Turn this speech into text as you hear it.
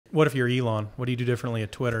What if you're Elon? What do you do differently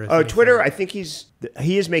at Twitter? Twitter, I think he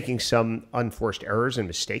is making some unforced errors and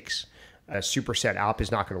mistakes. A superset app is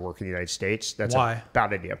not going to work in the United States. That's a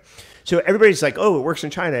bad idea. So everybody's like, oh, it works in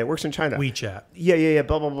China. It works in China. WeChat. Yeah,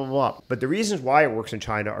 blah, blah, blah, blah. But the reasons why it works in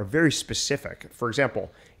China are very specific. For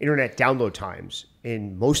example, internet download times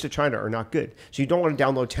in most of China are not good. So you don't want to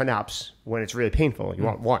download 10 apps when it's really painful. You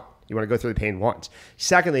want one. You want to go through the pain once.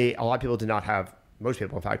 Secondly, a lot of people most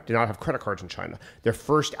people, in fact, did not have credit cards in China. Their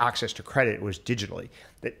first access to credit was digitally.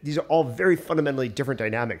 These are all very fundamentally different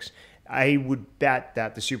dynamics. I would bet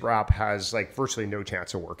that the super app has like virtually no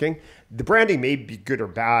chance of working. The branding may be good or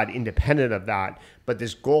bad independent of that, but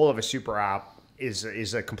this goal of a super app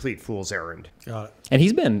is a complete fool's errand. Got it. And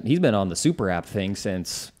he's been on the super app thing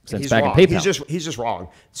since back wrong. in PayPal. He's just wrong.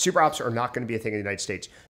 Super apps are not going to be a thing in the United States.